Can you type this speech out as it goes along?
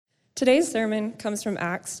Today's sermon comes from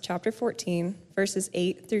Acts chapter 14, verses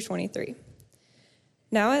 8 through 23.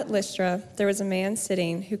 Now at Lystra, there was a man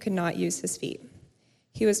sitting who could not use his feet.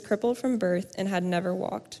 He was crippled from birth and had never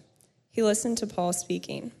walked. He listened to Paul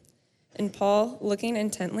speaking. And Paul, looking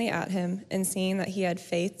intently at him and seeing that he had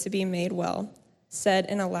faith to be made well, said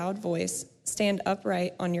in a loud voice, "Stand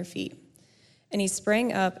upright on your feet." And he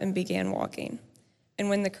sprang up and began walking. And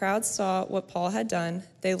when the crowd saw what Paul had done,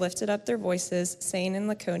 they lifted up their voices, saying in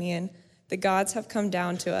Lycaonian, "The gods have come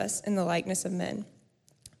down to us in the likeness of men."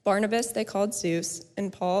 Barnabas they called Zeus,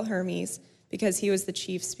 and Paul Hermes, because he was the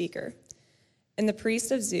chief speaker. And the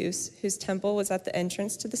priest of Zeus, whose temple was at the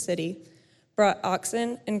entrance to the city, brought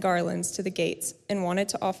oxen and garlands to the gates and wanted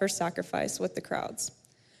to offer sacrifice with the crowds.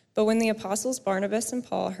 But when the apostles Barnabas and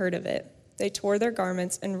Paul heard of it, they tore their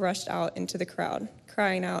garments and rushed out into the crowd,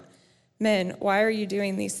 crying out, "Men, why are you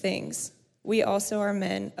doing these things? We also are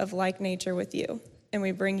men of like nature with you, and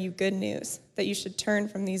we bring you good news, that you should turn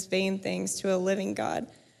from these vain things to a living God,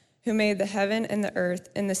 who made the heaven and the earth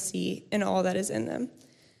and the sea and all that is in them.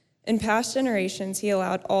 In past generations he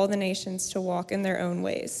allowed all the nations to walk in their own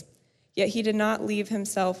ways. Yet he did not leave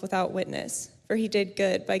himself without witness, for he did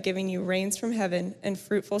good by giving you rains from heaven and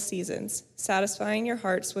fruitful seasons, satisfying your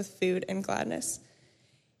hearts with food and gladness."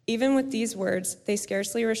 Even with these words, they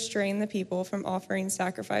scarcely restrained the people from offering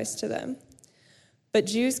sacrifice to them. But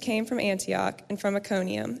Jews came from Antioch and from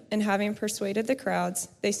Iconium, and having persuaded the crowds,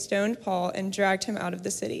 they stoned Paul and dragged him out of the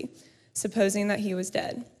city, supposing that he was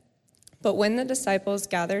dead. But when the disciples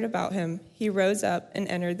gathered about him, he rose up and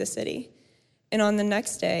entered the city. And on the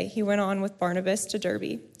next day, he went on with Barnabas to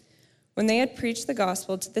Derbe. When they had preached the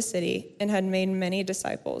gospel to the city and had made many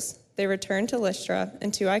disciples, they returned to Lystra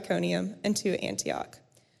and to Iconium and to Antioch,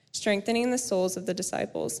 strengthening the souls of the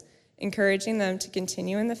disciples, encouraging them to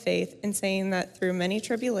continue in the faith, and saying that through many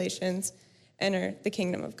tribulations enter the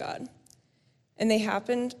kingdom of God. And they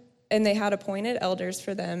had appointed elders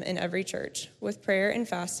for them in every church. With prayer and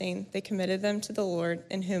fasting, they committed them to the Lord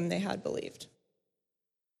in whom they had believed.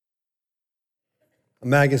 A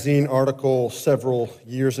magazine article several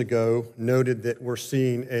years ago noted that we're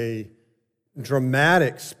seeing a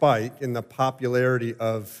dramatic spike in the popularity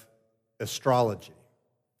of astrology.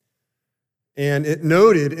 And it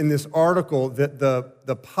noted in this article that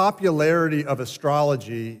the popularity of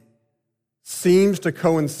astrology seems to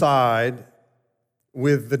coincide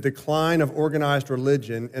with the decline of organized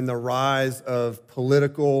religion and the rise of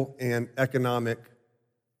political and economic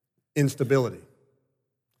instability.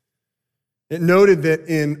 It noted that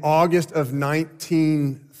in August of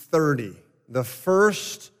 1930, the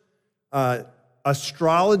first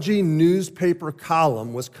astrology newspaper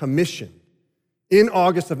column was commissioned in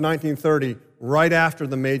August of 1930, right after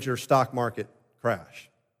the major stock market crash.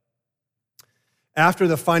 After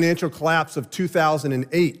the financial collapse of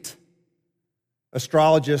 2008,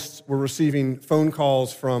 astrologists were receiving phone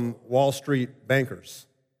calls from Wall Street bankers.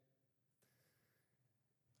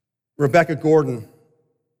 Rebecca Gordon,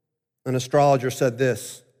 an astrologer, said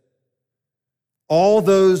this: "All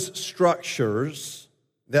those structures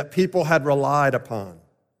that people had relied upon,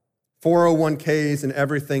 401ks and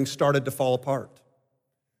everything, started to fall apart.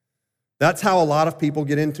 That's how a lot of people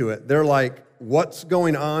get into it. They're like, what's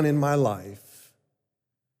going on in my life?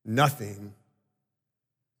 Nothing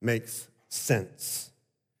makes sense."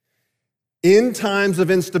 In times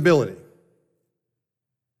of instability,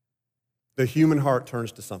 the human heart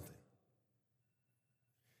turns to something.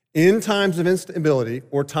 In times of instability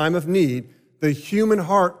or time of need, the human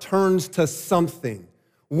heart turns to something.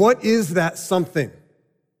 What is that something?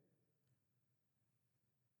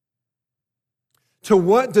 To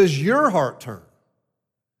what does your heart turn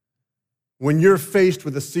when you're faced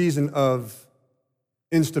with a season of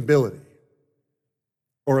instability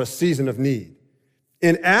or a season of need?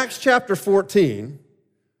 In Acts chapter 14,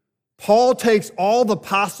 Paul takes all the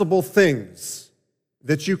possible things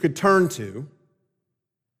that you could turn to,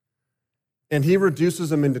 and he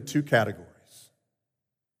reduces them into two categories: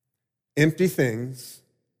 empty things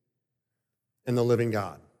and the living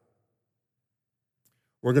God.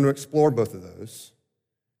 We're going to explore both of those,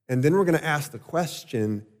 and then we're going to ask the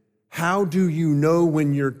question, how do you know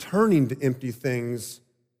when you're turning to empty things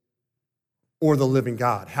or the living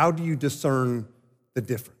God? How do you discern the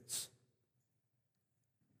difference?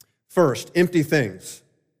 First, empty things.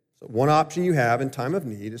 So one option you have in time of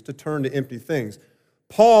need is to turn to empty things.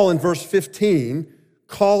 Paul, in verse 15,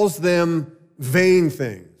 calls them vain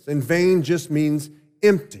things, and vain just means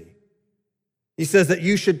empty. He says that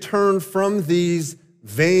you should turn from these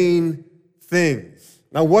vain things.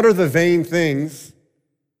 Now, what are the vain things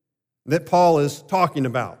that Paul is talking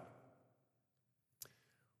about?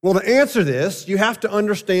 Well, to answer this, you have to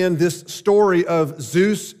understand this story of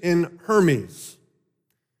Zeus and Hermes.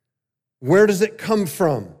 Where does it come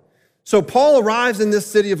from? So Paul arrives in this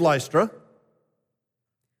city of Lystra.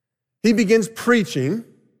 He begins preaching,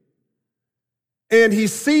 and he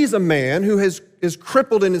sees a man who is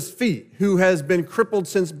crippled in his feet, who has been crippled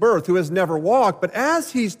since birth, who has never walked. But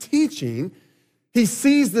as he's teaching, he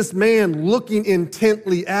sees this man looking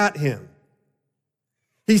intently at him.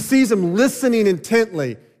 He sees him listening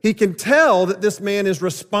intently. He can tell that this man is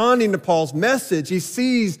responding to Paul's message. He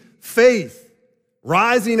sees faith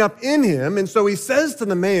rising up in him, and so he says to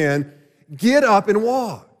the man, "Get up and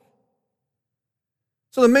walk."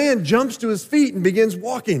 So the man jumps to his feet and begins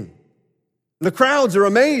walking. The crowds are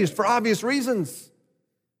amazed for obvious reasons.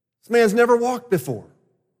 This man's never walked before.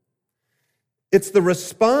 It's the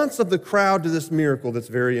response of the crowd to this miracle that's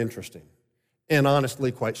very interesting and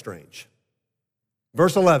honestly quite strange.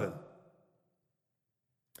 Verse 11.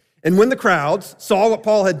 And when the crowds saw what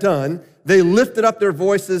Paul had done, they lifted up their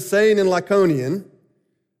voices, saying in Lycaonian,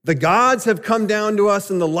 "The gods have come down to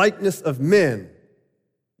us in the likeness of men."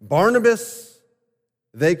 Barnabas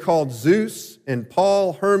they called Zeus, and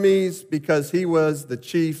Paul Hermes, because he was the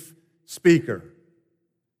chief speaker.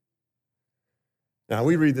 Now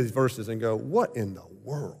we read these verses and go, what in the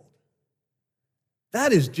world?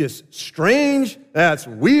 That is just strange. That's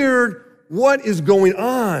weird. What is going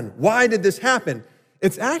on? Why did this happen?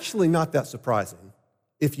 It's actually not that surprising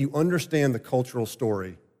if you understand the cultural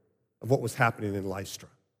story of what was happening in Lystra.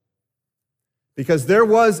 Because there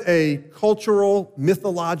was a cultural,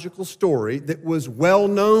 mythological story that was well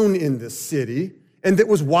known in this city and that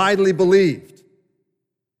was widely believed.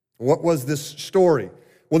 What was this story?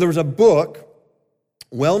 Well, there was a book,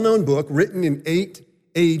 well-known book, written in 8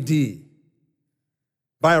 AD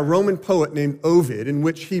by a Roman poet named Ovid, in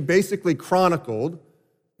which he basically chronicled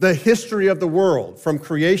the history of the world from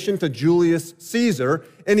creation to Julius Caesar,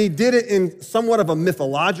 and he did it in somewhat of a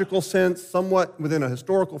mythological sense, somewhat within a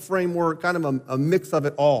historical framework, kind of a mix of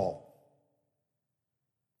it all.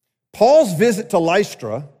 Paul's visit to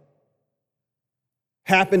Lystra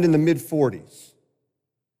happened in the mid-40s.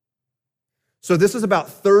 So this is about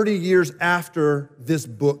 30 years after this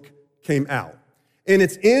book came out. And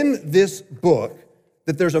it's in this book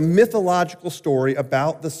that there's a mythological story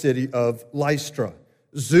about the city of Lystra.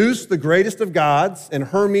 Zeus, the greatest of gods, and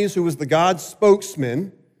Hermes, who was the god's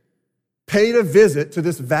spokesman, paid a visit to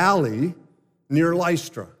this valley near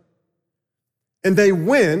Lystra. And they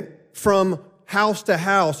went from house to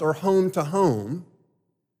house or home to home,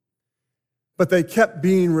 but they kept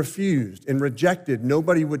being refused and rejected.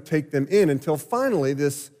 Nobody would take them in until finally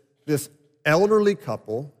this elderly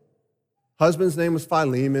couple, husband's name was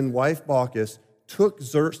Philemon, wife Baucis, took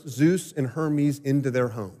Zeus and Hermes into their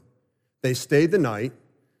home. They stayed the night.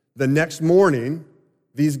 The next morning,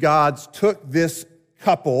 these gods took this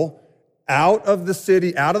couple out of the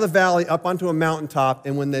city, out of the valley, up onto a mountaintop,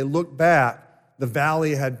 and when they looked back, the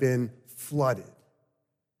valley had been flooded.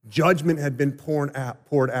 Judgment had been poured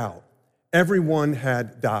out. Everyone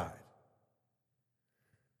had died.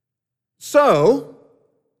 So,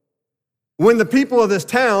 when the people of this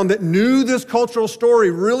town that knew this cultural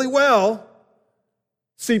story really well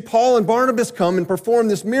see Paul and Barnabas come and perform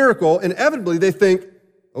this miracle, inevitably they think,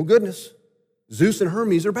 oh goodness, Zeus and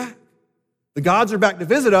Hermes are back. The gods are back to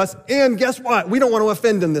visit us, and guess what? We don't want to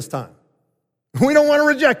offend them this time. We don't want to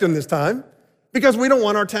reject them this time because we don't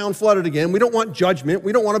want our town flooded again. We don't want judgment.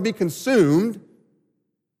 We don't want to be consumed.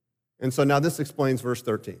 And so now this explains verse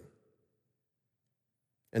 13.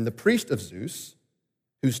 And the priest of Zeus,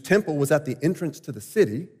 whose temple was at the entrance to the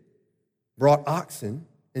city, brought oxen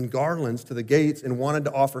and garlands to the gates and wanted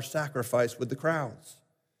to offer sacrifice with the crowds.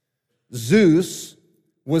 Zeus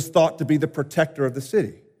was thought to be the protector of the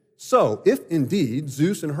city. So, if indeed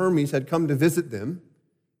Zeus and Hermes had come to visit them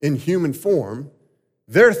in human form,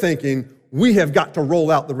 they're thinking, we have got to roll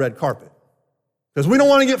out the red carpet because we don't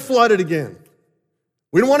want to get flooded again.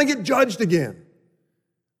 We don't want to get judged again.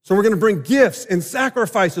 So we're going to bring gifts and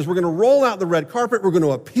sacrifices. We're going to roll out the red carpet. We're going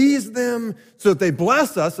to appease them so that they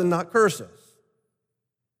bless us and not curse us.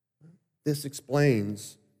 This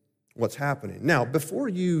explains what's happening. Now, before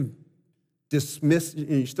you dismiss,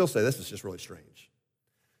 you still say this is just really strange.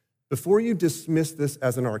 Before you dismiss this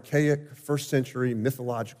as an archaic first century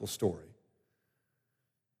mythological story,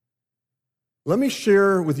 let me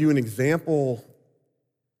share with you an example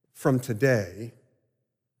from today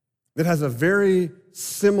that has a very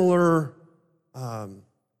similar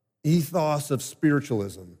ethos of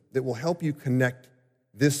spiritualism that will help you connect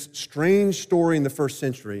this strange story in the first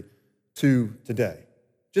century to today.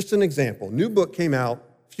 Just an example. New book came out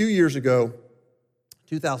a few years ago,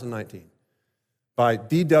 2019, by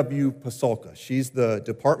D.W. Pasulka. She's the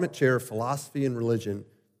Department Chair of Philosophy and Religion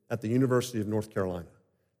at the University of North Carolina.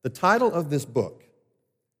 The title of this book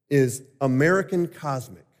is American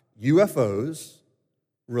Cosmic: UFOs,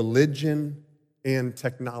 Religion, and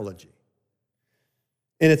Technology.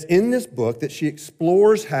 And it's in this book that she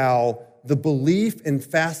explores how the belief and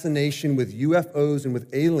fascination with UFOs and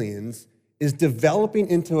with aliens is developing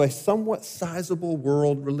into a somewhat sizable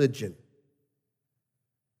world religion.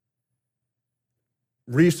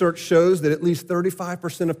 Research shows that at least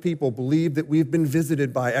 35% of people believe that we've been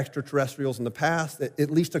visited by extraterrestrials in the past.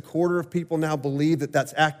 At least a quarter of people now believe that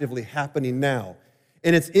that's actively happening now.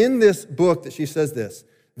 And it's in this book that she says this: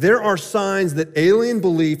 there are signs that alien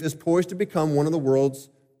belief is poised to become one of the world's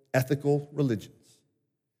ethical religions.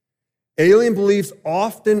 Alien beliefs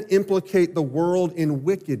often implicate the world in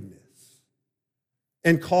wickedness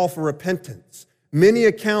and call for repentance. Many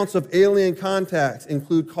accounts of alien contacts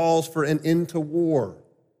include calls for an end to war,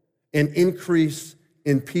 an increase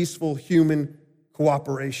in peaceful human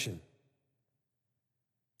cooperation.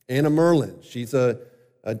 Anna Merlin, she's an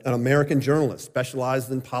American journalist,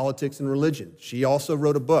 specialized in politics and religion. She also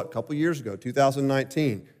wrote a book a couple years ago,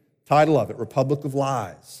 2019, title of it, Republic of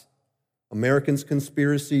Lies, Americans'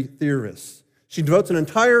 Conspiracy Theorists. She devotes an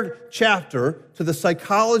entire chapter to the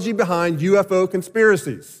psychology behind UFO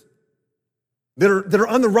conspiracies that are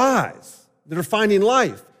on the rise, that are finding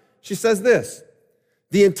life. She says this: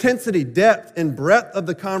 the intensity, depth, and breadth of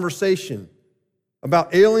the conversation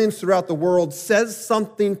about aliens throughout the world says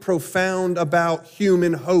something profound about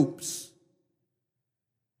human hopes,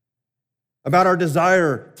 about our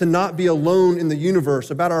desire to not be alone in the universe,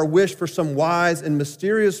 about our wish for some wise and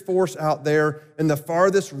mysterious force out there in the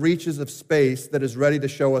farthest reaches of space that is ready to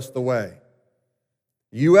show us the way.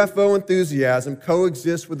 UFO enthusiasm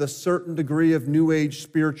coexists with a certain degree of New Age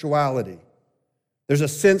spirituality. There's a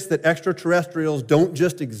sense that extraterrestrials don't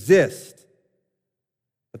just exist,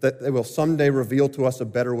 but that they will someday reveal to us a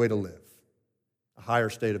better way to live, a higher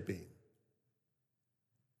state of being.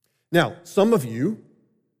 Now, some of you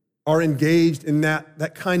are engaged in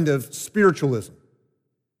that kind of spiritualism.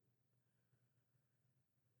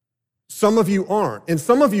 Some of you aren't. And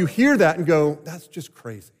some of you hear that and go, that's just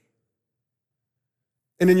crazy.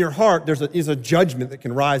 And in your heart, is a judgment that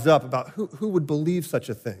can rise up about who would believe such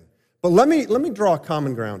a thing. But let me draw a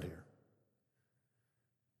common ground here.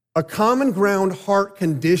 A common ground heart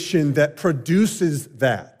condition that produces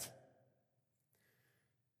that.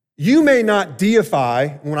 You may not deify,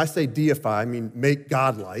 when I say deify, I mean make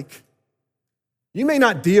God-like. You may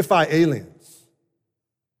not deify aliens.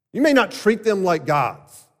 You may not treat them like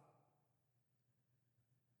gods.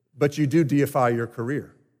 But you do deify your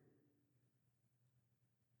career.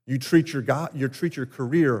 You treat your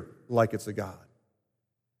career like it's a god.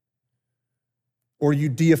 Or you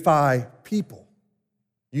deify people.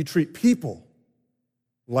 You treat people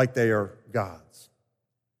like they are gods.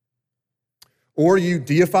 Or you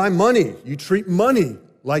deify money. You treat money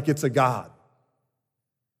like it's a god.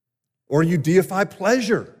 Or you deify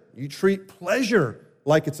pleasure. You treat pleasure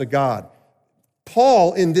like it's a god.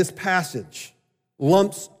 Paul, in this passage,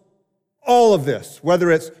 lumps all of this,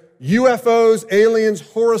 whether it's UFOs, aliens,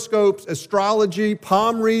 horoscopes, astrology,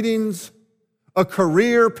 palm readings, a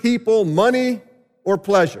career, people, money, or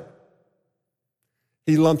pleasure.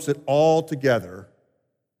 He lumps it all together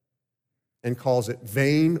and calls it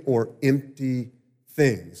vain or empty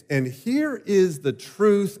things. And here is the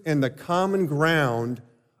truth and the common ground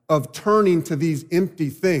of turning to these empty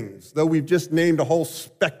things, though we've just named a whole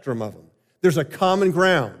spectrum of them. There's a common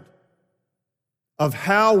ground of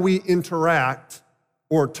how we interact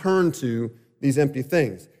or turn to these empty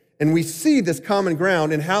things. And we see this common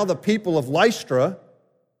ground in how the people of Lystra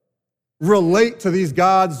relate to these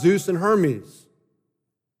gods, Zeus and Hermes.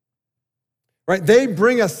 Right? They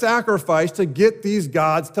bring a sacrifice to get these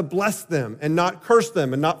gods to bless them and not curse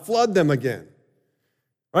them and not flood them again.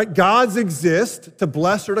 Right? Gods exist to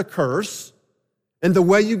bless or to curse, and the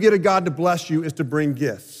way you get a god to bless you is to bring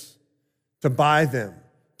gifts, to buy them,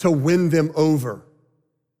 to win them over.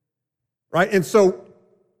 Right? And so,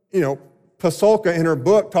 Pasulka in her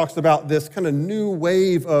book talks about this kind of new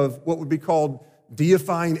wave of what would be called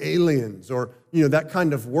deifying aliens or, that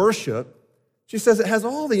kind of worship. She says it has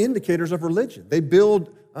all the indicators of religion. They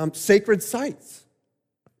build sacred sites.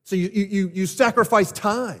 So you sacrifice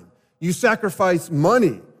time. You sacrifice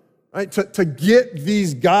money, right, to get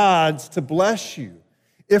these gods to bless you.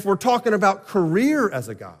 If we're talking about career as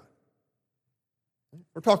a god,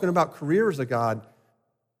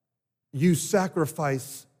 you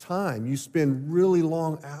sacrifice time. You spend really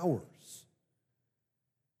long hours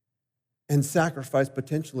and sacrifice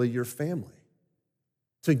potentially your family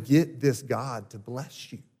to get this God to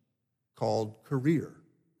bless you, called career,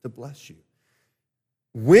 to bless you.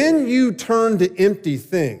 When you turn to empty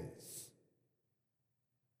things,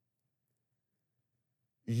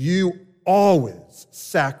 you always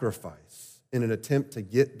sacrifice in an attempt to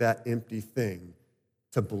get that empty thing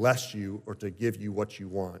to bless you or to give you what you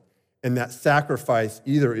want. And that sacrifice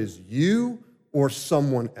either is you or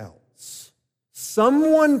someone else.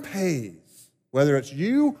 Someone pays, whether it's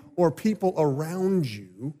you or people around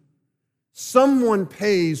you, someone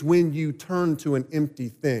pays when you turn to an empty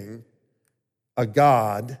thing, a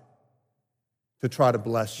God, to try to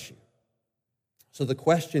bless you. So the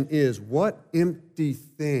question is, what empty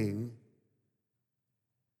thing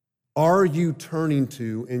are you turning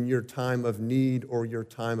to in your time of need or your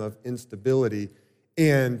time of instability?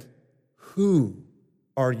 And who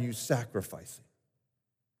are you sacrificing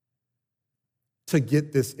to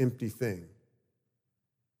get this empty thing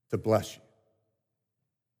to bless you?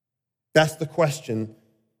 That's the question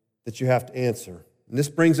that you have to answer. And this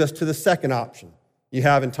brings us to the second option you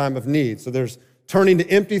have in time of need. So there's turning to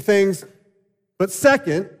empty things, but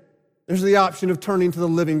second, there's the option of turning to the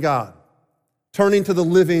living God. Turning to the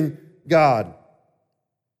living God.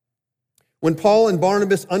 When Paul and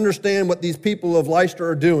Barnabas understand what these people of Lystra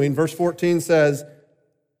are doing, verse 14 says,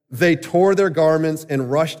 they tore their garments and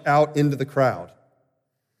rushed out into the crowd.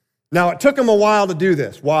 Now, it took them a while to do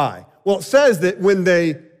this. Why? Well, it says that when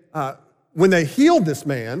they healed this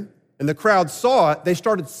man and the crowd saw it, they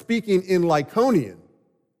started speaking in Lycaonian.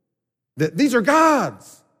 That these are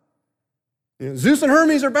gods. Zeus and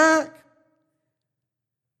Hermes are back.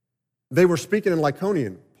 They were speaking in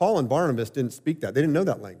Lycaonian. Paul and Barnabas didn't speak that. They didn't know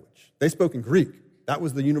that language. They spoke in Greek. That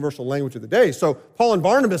was the universal language of the day. So Paul and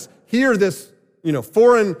Barnabas hear this,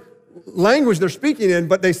 foreign language they're speaking in,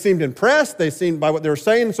 but they seemed impressed. They seemed by what they were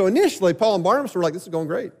saying. So initially, Paul and Barnabas were like, this is going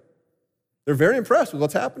great. They're very impressed with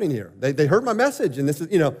what's happening here. They heard my message, and this is,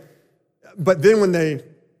 But then when they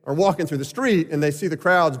are walking through the street and they see the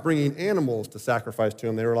crowds bringing animals to sacrifice to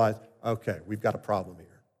them, they realize, okay, we've got a problem here.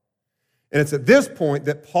 And it's at this point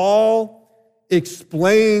that Paul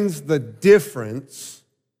explains the difference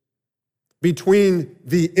between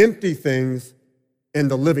the empty things and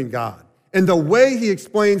the living God. And the way he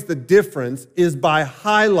explains the difference is by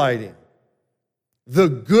highlighting the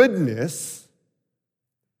goodness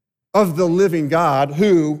of the living God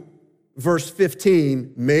who, verse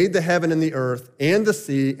 15, made the heaven and the earth and the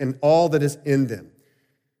sea and all that is in them.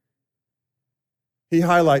 He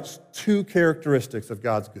highlights two characteristics of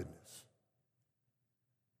God's goodness.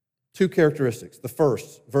 Two characteristics. The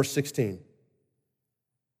first, verse 16.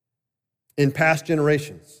 In past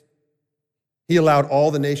generations, he allowed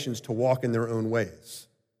all the nations to walk in their own ways.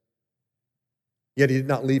 Yet he did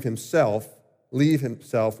not leave himself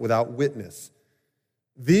without witness.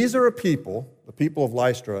 These are a people, the people of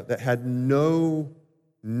Lystra, that had no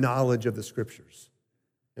knowledge of the Scriptures.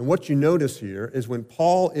 And what you notice here is when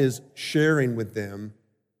Paul is sharing with them,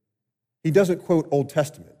 he doesn't quote Old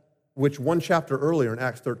Testament, which one chapter earlier in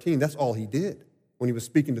Acts 13, that's all he did. When he was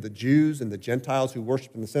speaking to the Jews and the Gentiles who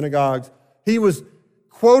worshiped in the synagogues, he was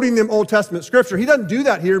quoting them Old Testament Scripture. He doesn't do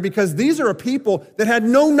that here because these are a people that had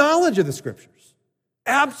no knowledge of the Scriptures.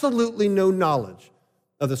 Absolutely no knowledge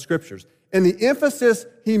of the Scriptures. And the emphasis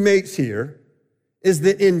he makes here is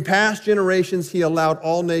that in past generations, he allowed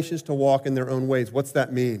all nations to walk in their own ways. What's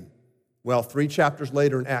that mean? Well, 3 chapters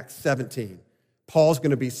later in Acts 17, Paul's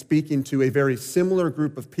going to be speaking to a very similar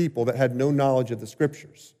group of people that had no knowledge of the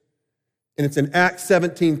Scriptures. And it's in Acts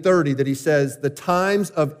 17:30 that he says, the times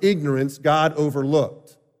of ignorance God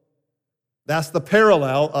overlooked. That's the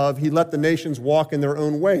parallel of he let the nations walk in their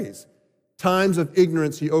own ways. Times of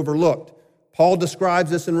ignorance he overlooked. Paul describes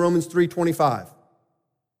this in Romans 3:25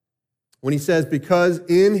 when he says, because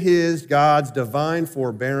in his, God's divine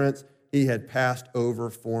forbearance, he had passed over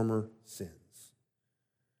former sins.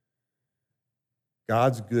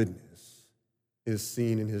 God's goodness is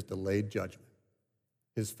seen in his delayed judgment,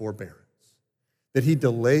 his forbearance. That he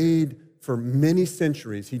delayed for many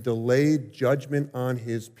centuries, he delayed judgment on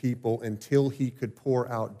his people until he could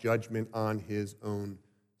pour out judgment on his own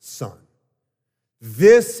Son.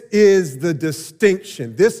 This is the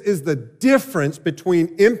distinction. This is the difference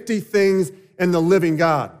between empty things and the living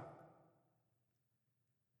God.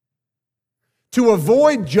 To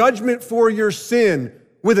avoid judgment for your sin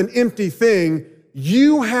with an empty thing,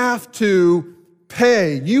 you have to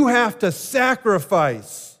pay, you have to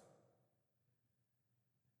sacrifice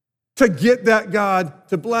to get that God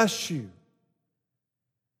to bless you.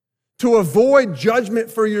 To avoid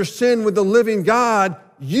judgment for your sin with the living God,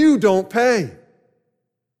 you don't pay.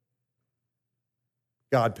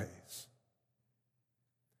 God pays.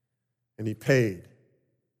 And he paid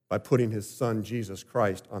by putting his son, Jesus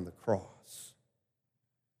Christ, on the cross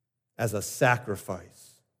as a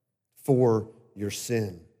sacrifice for your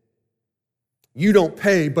sin. You don't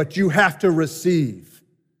pay, but you have to receive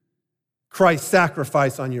Christ's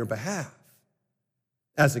sacrifice on your behalf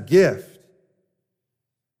as a gift.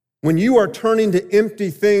 When you are turning to empty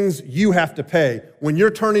things, you have to pay. When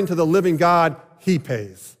you're turning to the living God, he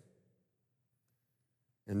pays.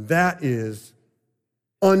 And that is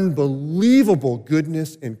unbelievable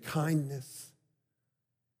goodness and kindness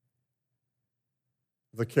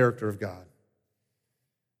of the character of God.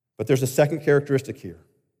 But there's a second characteristic here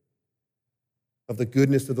of the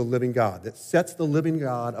goodness of the living God that sets the living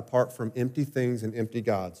God apart from empty things and empty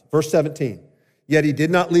gods. Verse 17, yet he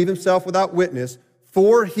did not leave himself without witness,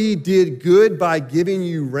 for he did good by giving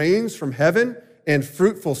you rains from heaven and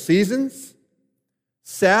fruitful seasons,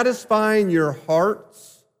 satisfying your hearts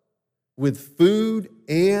with food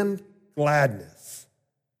and gladness.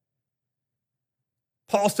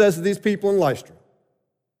 Paul says to these people in Lystra,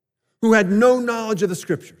 who had no knowledge of the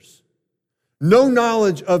Scriptures, no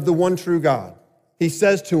knowledge of the one true God, he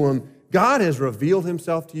says to them, God has revealed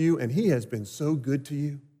himself to you, and he has been so good to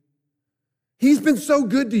you. He's been so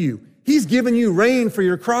good to you. He's given you rain for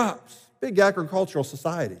your crops. Big agricultural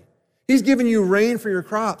society. He's given you rain for your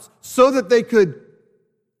crops so that they could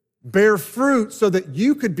bear fruit, so that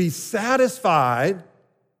you could be satisfied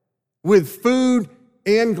with food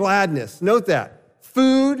and gladness. Note that.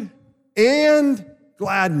 Food and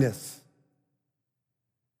gladness.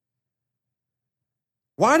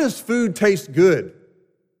 Why does food taste good?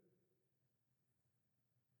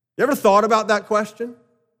 You ever thought about that question?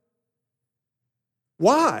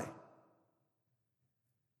 Why?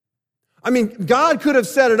 I mean, God could have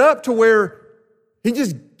set it up to where he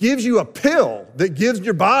just gives you a pill that gives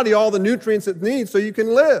your body all the nutrients it needs so you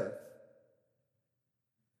can live.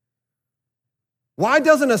 Why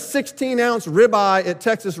doesn't a 16-ounce ribeye at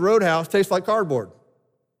Texas Roadhouse taste like cardboard?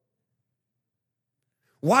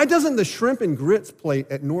 Why doesn't the shrimp and grits plate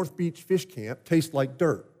at North Beach Fish Camp taste like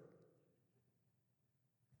dirt?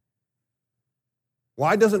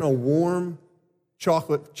 Why doesn't a warm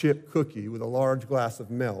chocolate chip cookie with a large glass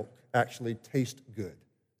of milk actually taste good?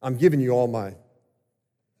 I'm giving you all my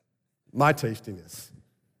tastiness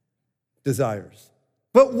desires.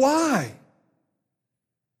 But why?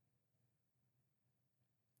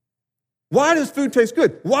 Why does food taste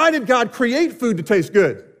good? Why did God create food to taste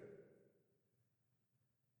good?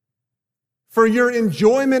 For your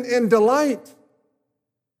enjoyment and delight.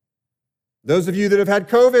 Those of you that have had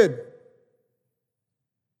COVID,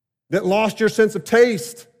 that lost your sense of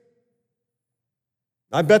taste,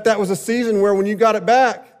 I bet that was a season where when you got it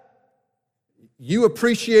back, you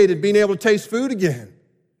appreciated being able to taste food again.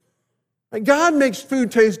 God makes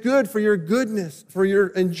food taste good for your goodness, for your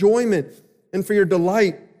enjoyment, and for your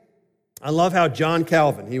delight. I love how John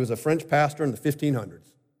Calvin, he was a French pastor in the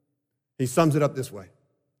 1500s. He sums it up this way.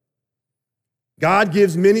 God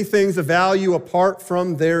gives many things a value apart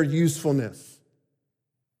from their usefulness.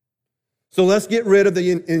 So let's get rid of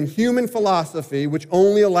the inhuman philosophy which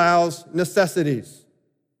only allows necessities.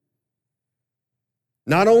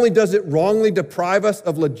 Not only does it wrongly deprive us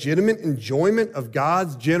of legitimate enjoyment of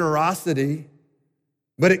God's generosity,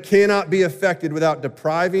 but it cannot be effected without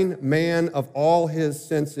depriving man of all his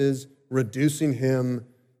senses, reducing him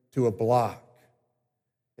to a block.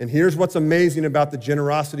 And here's what's amazing about the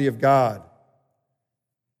generosity of God.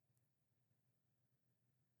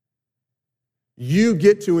 You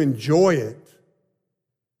get to enjoy it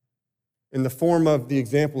in the form of the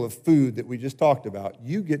example of food that we just talked about.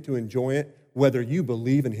 You get to enjoy it whether you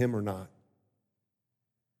believe in him or not.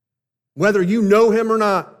 Whether you know him or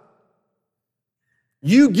not.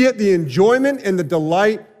 You get the enjoyment and the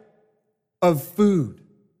delight of food.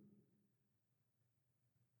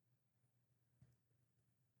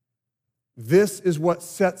 This is what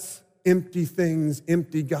sets empty things,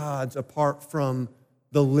 empty gods apart from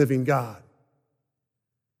the living God.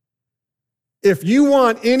 If you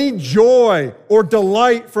want any joy or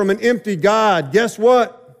delight from an empty God, guess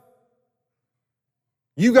what?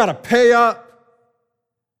 You got to pay up.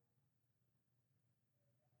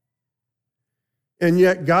 And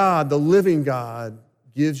yet God, the living God,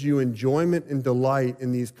 gives you enjoyment and delight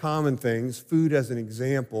in these common things, food as an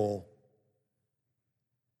example,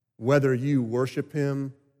 whether you worship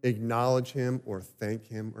him, acknowledge him, or thank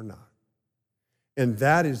him or not. And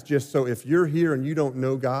that is just so if you're here and you don't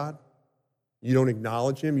know God, you don't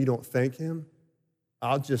acknowledge him, you don't thank him,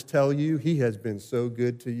 I'll just tell you, he has been so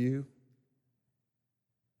good to you.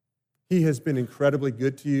 He has been incredibly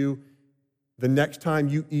good to you. The next time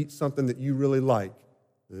you eat something that you really like,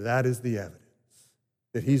 that is the evidence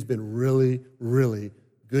that he's been really, really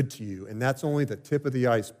good to you, and that's only the tip of the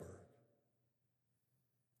iceberg.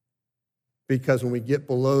 Because when we get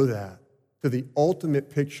below that, to the ultimate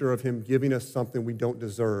picture of him giving us something we don't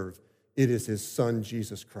deserve, it is his son,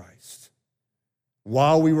 Jesus Christ.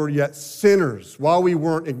 While we were yet sinners, while we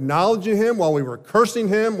weren't acknowledging him, while we were cursing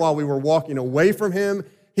him, while we were walking away from him,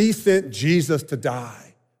 he sent Jesus to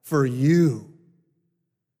die for you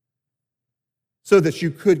so that you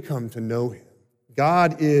could come to know him.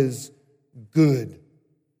 God is good.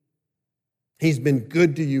 He's been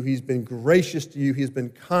good to you. He's been gracious to you. He's been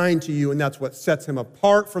kind to you, and that's what sets him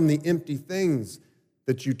apart from the empty things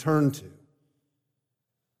that you turn to.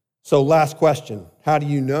 So last question, how do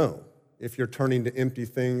you know if you're turning to empty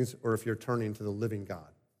things or if you're turning to the living God?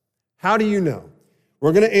 How do you know?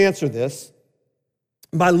 We're going to answer this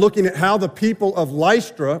by looking at how the people of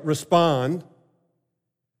Lystra respond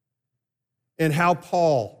and how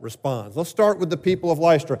Paul responds. Let's start with the people of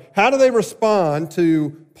Lystra. How do they respond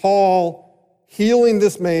to Paul healing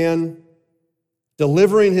this man,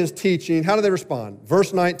 delivering his teaching? How do they respond?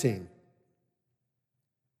 Verse 19.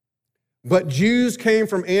 But Jews came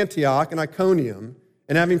from Antioch and Iconium,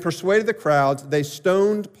 and having persuaded the crowds, they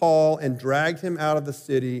stoned Paul and dragged him out of the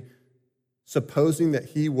city, supposing that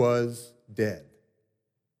he was dead.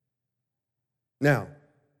 Now,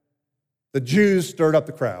 the Jews stirred up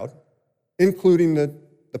the crowd, including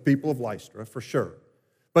the people of Lystra, for sure.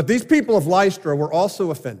 But these people of Lystra were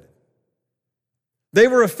also offended. They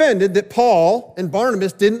were offended that Paul and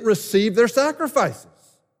Barnabas didn't receive their sacrifices.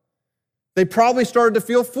 They probably started to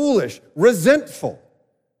feel foolish, resentful.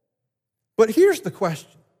 But here's the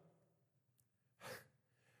question.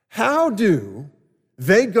 How do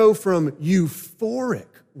they go from euphoric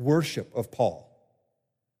worship of Paul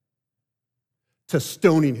to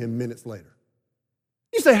stoning him minutes later?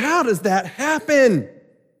 You say, how does that happen?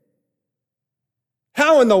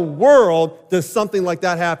 How in the world does something like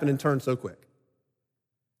that happen and turn so quick?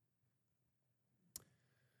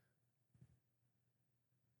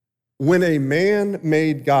 When a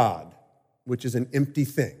man-made God, which is an empty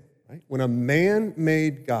thing, right? When a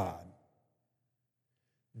man-made God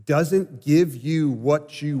doesn't give you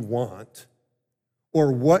what you want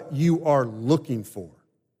or what you are looking for,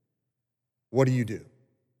 what do?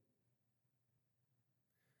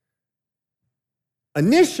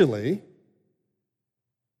 Initially,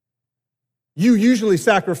 you usually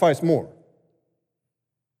sacrifice more.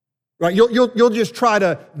 Right? You'll just try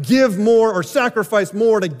to give more or sacrifice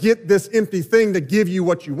more to get this empty thing to give you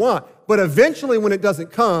what you want. But eventually, when it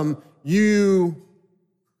doesn't come, you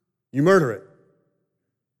murder it.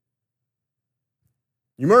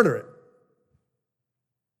 You murder it.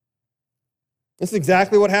 That's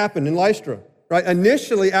exactly what happened in Lystra. Right?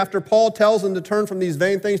 Initially, after Paul tells them to turn from these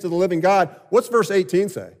vain things to the living God, what's verse 18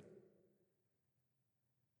 say?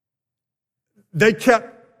 They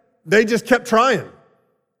just kept trying.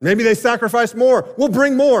 Maybe they sacrificed more. We'll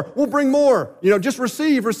bring more. Just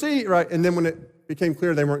receive, right? And then when it became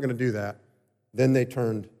clear they weren't going to do that, then they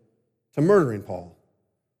turned to murdering Paul,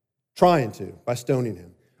 trying to, by stoning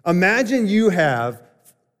him. Imagine I'll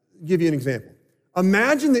give you an example.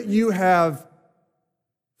 Imagine that you have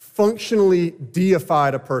functionally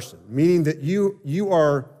deified a person, meaning that you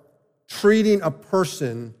are treating a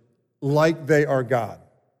person like they are God.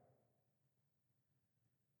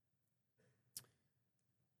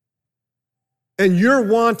 And you're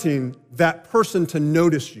wanting that person to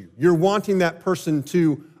notice you. You're wanting that person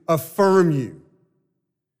to affirm you.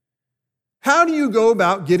 How do you go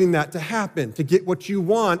about getting that to happen, to get what you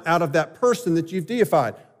want out of that person that you've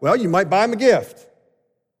deified? Well, you might buy them a gift.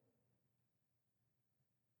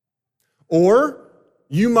 Or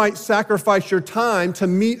you might sacrifice your time to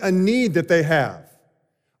meet a need that they have.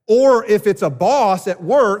 Or if it's a boss at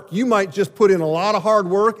work, you might just put in a lot of hard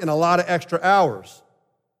work and a lot of extra hours.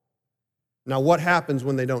 Now, what happens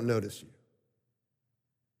when they don't notice you?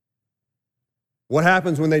 What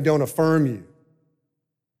happens when they don't affirm you?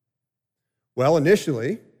 Well,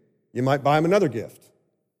 initially, you might buy them another gift.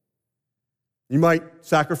 You might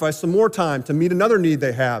sacrifice some more time to meet another need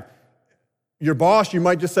they have. Your boss, you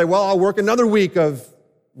might just say, well, I'll work another week of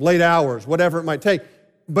late hours, whatever it might take.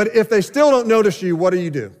 But if they still don't notice you, what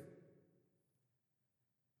do?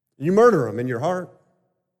 You murder them in your heart.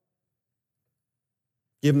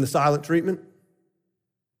 Give them the silent treatment,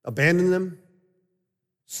 abandon them,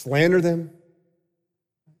 slander them.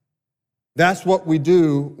 That's what we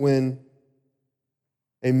do when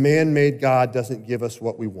a man-made God doesn't give us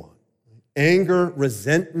what we want. Anger,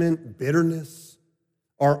 resentment, bitterness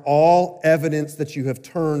are all evidence that you have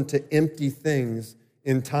turned to empty things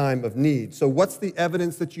in time of need. So what's the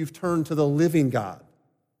evidence that you've turned to the living God?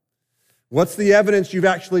 What's the evidence you've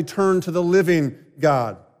actually turned to the living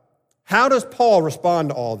God? How does Paul respond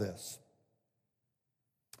to all this?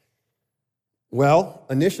 Well,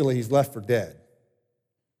 initially he's left for dead.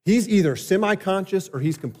 He's either semi-conscious or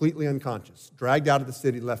he's completely unconscious, dragged out of the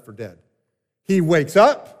city, left for dead. He wakes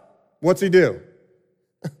up. What's he do?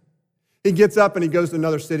 He gets up and he goes to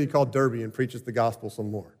another city called Derbe and preaches the gospel some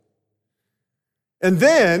more. And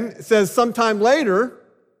then, it says sometime later,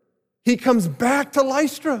 he comes back to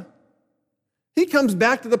Lystra. He comes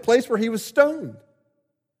back to the place where he was stoned.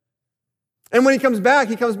 And when he comes back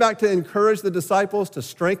to encourage the disciples, to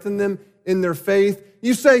strengthen them in their faith.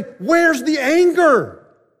 You say, where's the anger?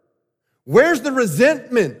 Where's the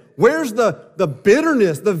resentment? Where's the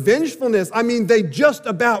bitterness, the vengefulness? I mean, they just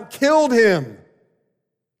about killed him.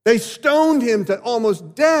 They stoned him to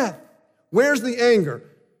almost death. Where's the anger?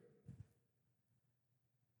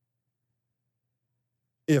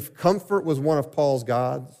 If comfort was one of Paul's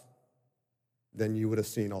gods, then you would have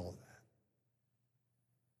seen all of that.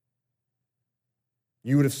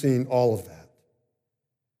 You would have seen all of that.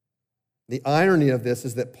 The irony of this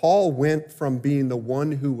is that Paul went from being the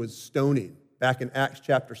one who was stoning, back in Acts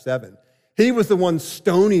chapter 7. He was the one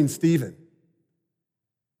stoning Stephen,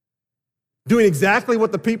 doing exactly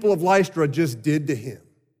what the people of Lystra just did to him.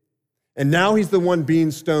 And now he's the one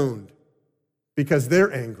being stoned because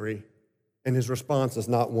they're angry, and his response is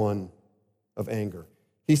not one of anger.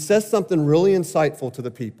 He says something really insightful to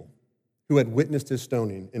the people who had witnessed his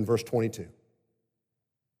stoning in verse 22.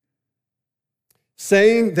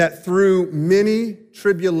 Saying that through many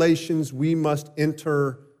tribulations we must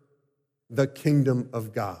enter the kingdom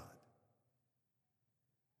of God.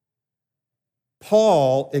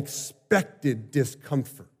 Paul expected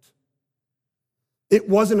discomfort. It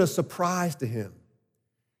wasn't a surprise to him.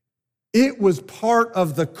 It was part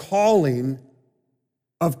of the calling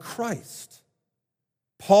of Christ.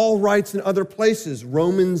 Paul writes in other places,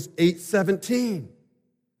 Romans 8:17.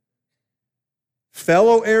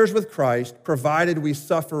 Fellow heirs with Christ, provided we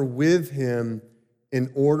suffer with him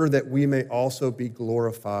in order that we may also be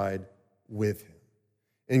glorified with him.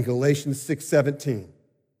 In Galatians 6:17,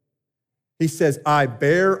 he says, I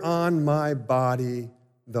bear on my body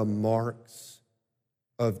the marks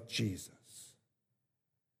of Jesus.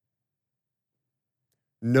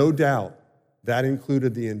 No doubt that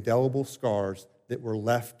included the indelible scars that were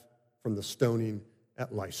left from the stoning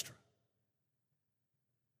at Lystra.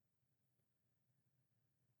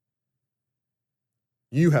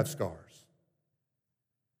 You have scars.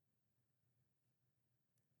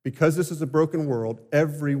 Because this is a broken world,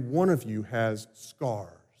 every one of you has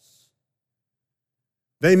scars.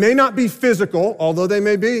 They may not be physical, although they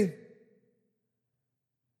may be.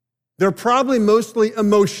 They're probably mostly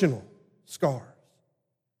emotional scars.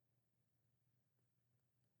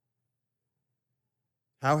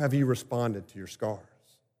 How have you responded to your scars?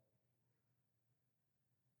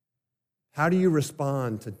 How do you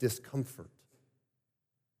respond to discomfort?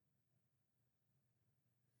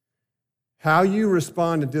 How you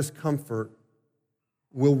respond to discomfort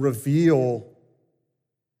will reveal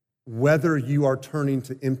whether you are turning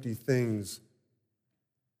to empty things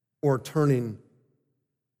or turning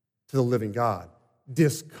to the living God.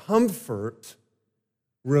 Discomfort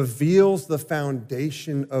reveals the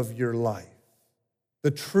foundation of your life, the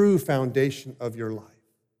true foundation of your life.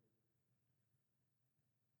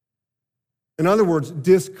 In other words,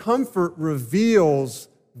 discomfort reveals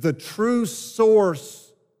the true source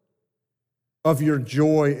of your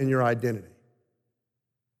joy and your identity.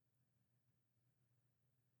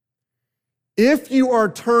 If you are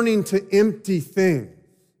turning to empty things,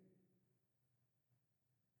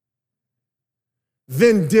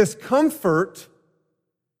 then discomfort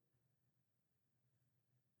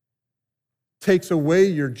takes away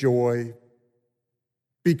your joy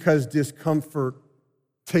because discomfort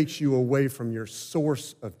takes you away from your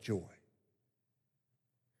source of joy.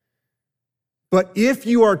 But if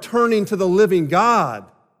you are turning to the living God,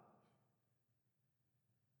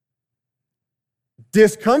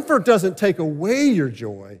 discomfort doesn't take away your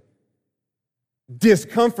joy.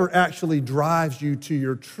 Discomfort actually drives you to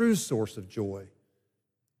your true source of joy,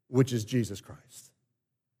 which is Jesus Christ.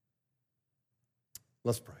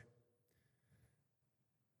 Let's pray.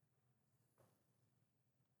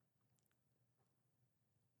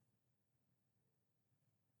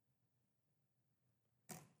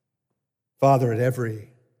 Father, at every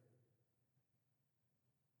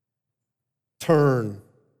turn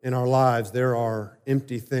in our lives, there are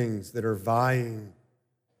empty things that are vying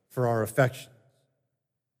for our affection.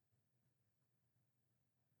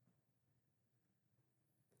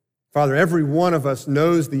 Father, every one of us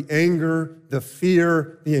knows the anger, the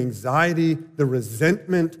fear, the anxiety, the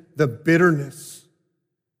resentment, the bitterness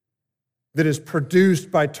that is produced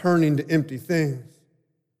by turning to empty things.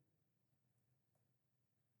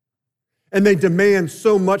 And they demand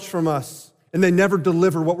so much from us, and they never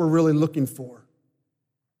deliver what we're really looking for.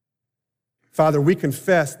 Father, we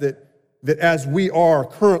confess that as we are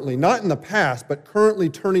currently, not in the past, but currently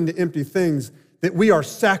turning to empty things, that we are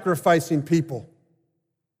sacrificing people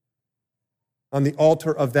on the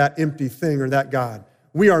altar of that empty thing or that God.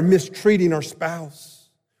 We are mistreating our spouse.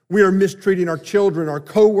 We are mistreating our children, our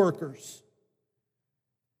coworkers,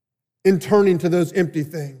 in turning to those empty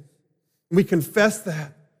things. We confess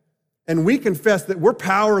that. And we confess that we're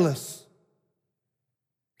powerless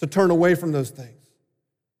to turn away from those things.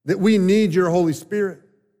 That we need your Holy Spirit.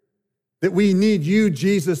 That we need you,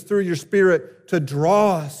 Jesus, through your Spirit to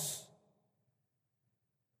draw us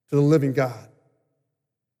to the living God.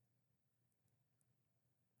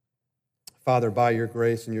 Father, by your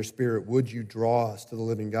grace and your Spirit, would you draw us to the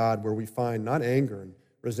living God where we find not anger and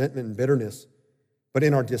resentment and bitterness, but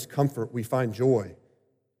in our discomfort we find joy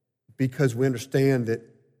because we understand that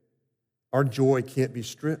our joy can't be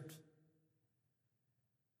stripped.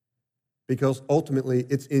 Because ultimately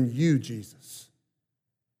it's in you, Jesus.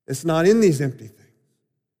 It's not in these empty things.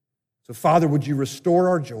 So Father, would you restore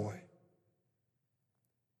our joy?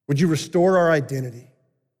 Would you restore our identity?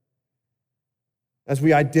 As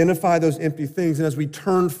we identify those empty things and as we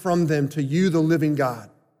turn from them to you, the living God,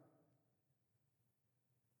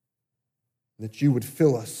 that you would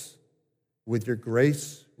fill us with your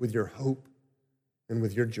grace, with your hope, and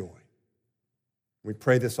with your joy. We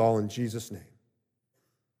pray this all in Jesus' name.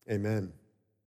 Amen.